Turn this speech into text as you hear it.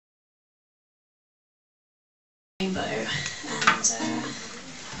Rainbow,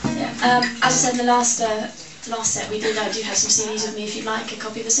 and as I said in the last set we do have some CDs with me if you'd like a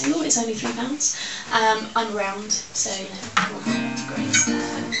copy of the single. It's only £3. I'm around, so you know, great.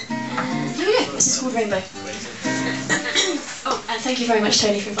 And here we go. This is called Rainbow. Oh, and thank you very much,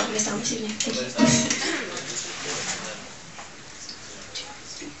 Tony, for inviting us down this evening. Thank you.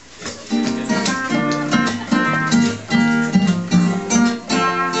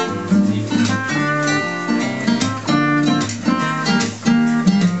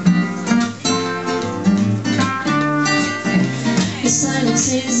 Silence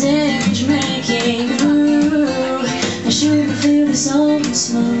is age-making, ooh. I shouldn't feel this open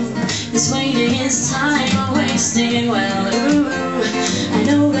smoke. This waiting is time wasting, well, ooh. I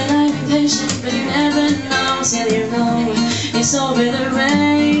know that I'm impatient, but you never know till you know. It's over the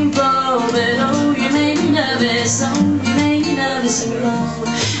rainbow, but oh, you made me nervous, oh, you made me nervous, you know.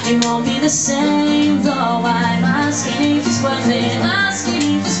 It won't be the same, though. I'm asking if it's worth it, asking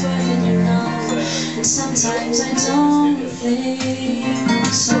if it's worth it, you know. And sometimes I don't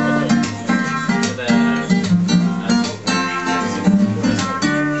think so.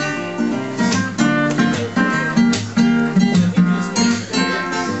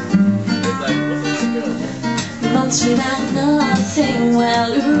 Months without nothing,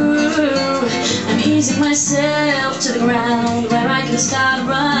 well, ooh, I'm easing myself to the ground where I can start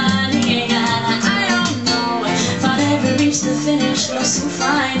running, and I don't know if I'll ever reach the finish, but I'll soon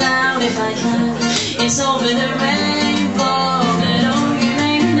find out if I can. It's over the rainbow, but oh, you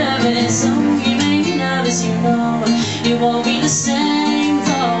made me nervous, oh, you made me nervous, you know. It won't be the same,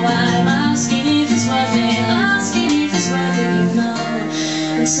 though. I'm asking if it's worth it, asking if it's worth it, you know.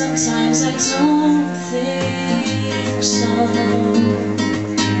 And sometimes I don't think so.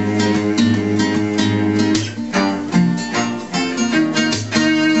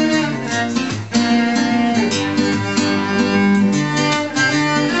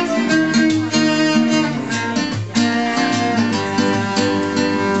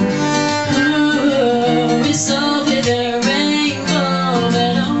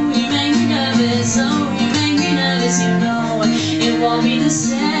 Won't be the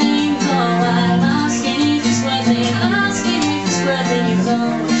same, though. I'm asking if it's worth it, asking if it's worth it, you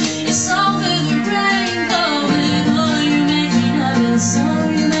know. It's over the rainbow, and oh, you make me nervous, oh,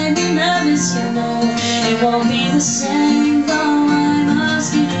 you make me nervous, you know. It won't be the same, though. I'm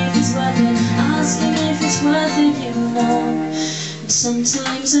asking if it's worth it, asking if it's worth it, you know. And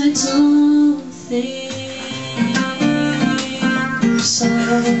sometimes I don't think so.